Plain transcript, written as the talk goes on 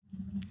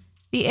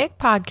The ICKY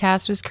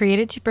podcast was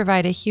created to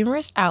provide a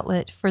humorous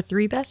outlet for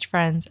three best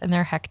friends and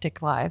their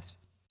hectic lives.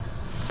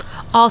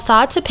 All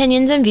thoughts,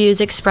 opinions, and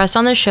views expressed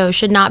on the show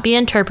should not be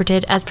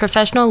interpreted as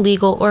professional,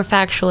 legal, or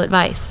factual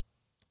advice.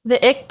 The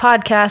ICKY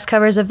podcast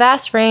covers a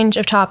vast range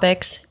of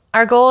topics.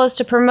 Our goal is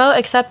to promote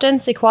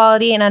acceptance,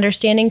 equality, and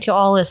understanding to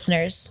all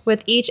listeners.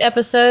 With each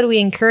episode, we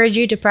encourage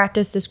you to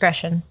practice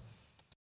discretion.